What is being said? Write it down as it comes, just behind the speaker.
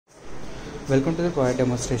Welcome to the project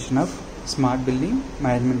demonstration of Smart Building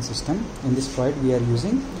Management System. In this project we are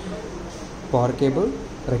using power cable,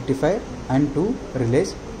 rectifier and two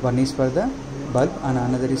relays. One is for the bulb and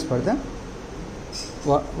another is for the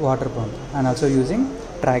water pump, and also using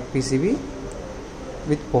track PCB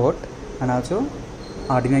with port, and also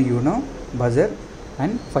Arduino Uno, buzzer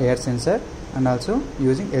and fire sensor, and also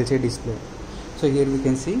using LCD display. So here we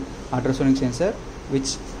can see ultrasonic sensor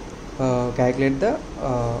which calculate the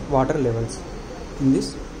water levels in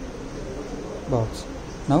this box.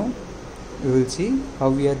 Now we will see how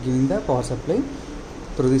we are giving the power supply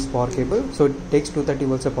through this power cable. So it takes 230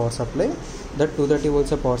 volts of power supply. That 230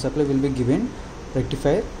 volts of power supply will be given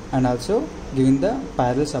rectifier and also giving the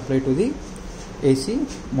parallel supply to the AC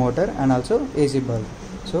motor and also AC bulb.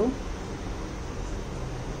 So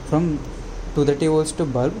from 230 volts to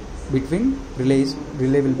bulb, between relay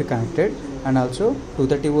will be connected, and also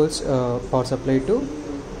 230 volts power supply to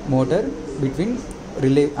motor, between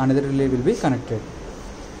relay another relay will be connected.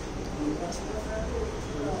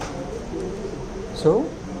 So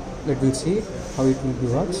let us see how it will be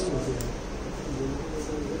works.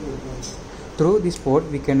 Through this port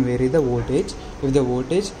we can vary the voltage. If the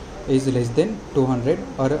voltage is less than 200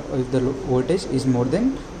 or if the voltage is more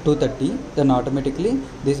than 230, then automatically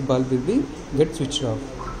this bulb will be get switched off.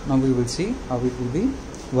 Now we will see how it will be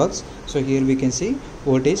works. So here we can see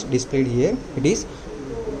voltage displayed here. It is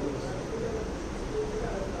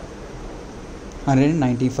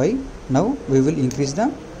 195. Now we will increase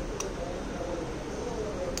the.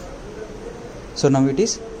 So now it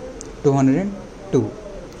is 202.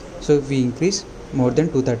 So if we increase more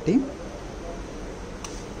than 230,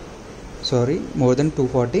 more than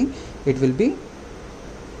 240, it will be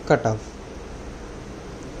cut off.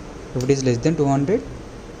 If it is less than 200,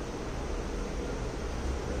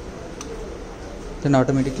 then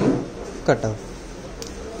automatically cut off.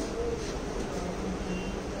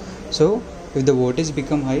 So if the voltage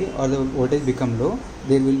become high or the voltage become low,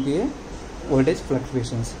 there will be a voltage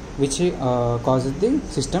fluctuations which causes the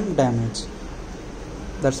system damage.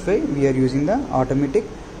 That's why we are using the automatic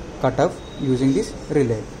cutoff using this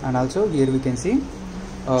relay. And also here we can see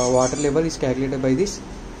water level is calculated by this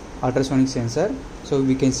ultrasonic sensor. So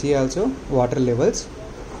we can see also water levels.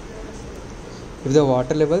 If the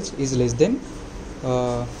water levels is less than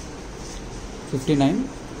 59,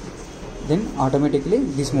 then automatically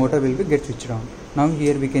this motor will be get switched on. Now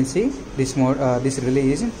here we can see this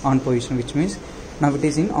relay is in on position, which means now it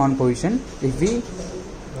is in on position. If we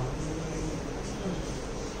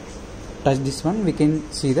touch this one, we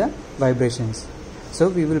can see the vibrations. So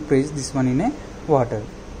we will place this one in a water.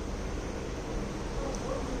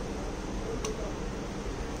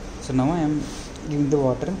 So now I am giving the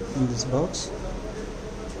water in this box.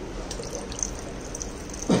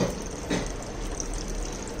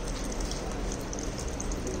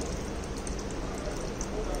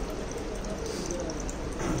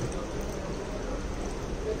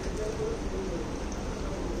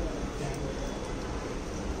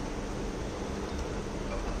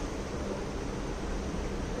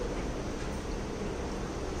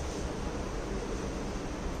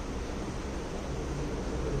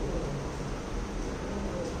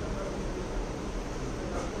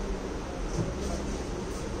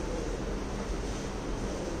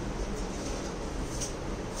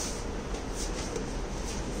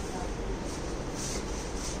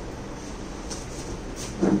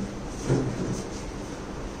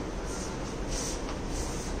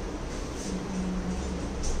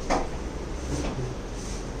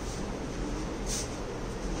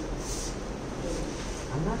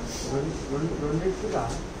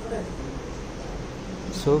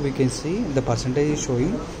 So we can see the percentage is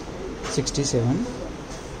showing 67.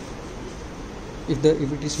 If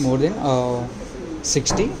it is more than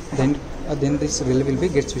 60, then this relay will be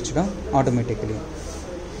get switched on automatically.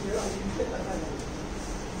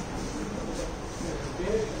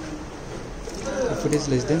 If it is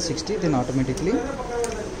less than 60, then automatically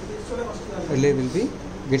relay will be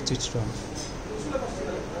get switched on.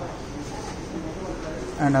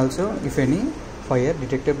 And also if any fire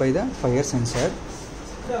detected by the fire sensor,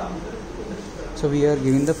 so we are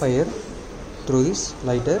giving the fire through this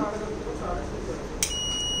lighter.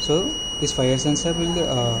 So this fire sensor will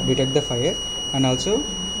detect the fire and also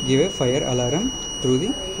give a fire alarm through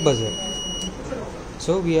the buzzer.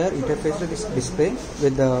 So we are interfaced this display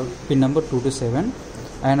with the pin number 2 to 7,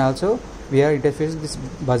 and also we are interfaced this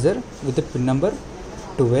buzzer with the pin number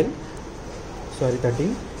 13,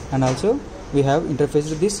 and also we have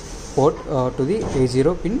interfaced this port to the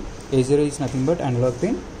A0 pin. A0 is nothing but analog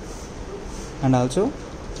pin, and also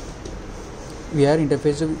we are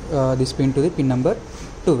interfaced this pin to the pin number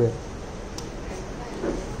 12.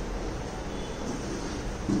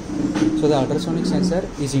 So the ultrasonic sensor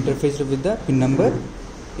is interfaced with the pin number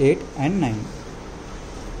 8 and 9.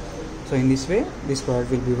 So in this way this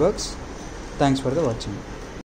product will be works. Thanks for the watching.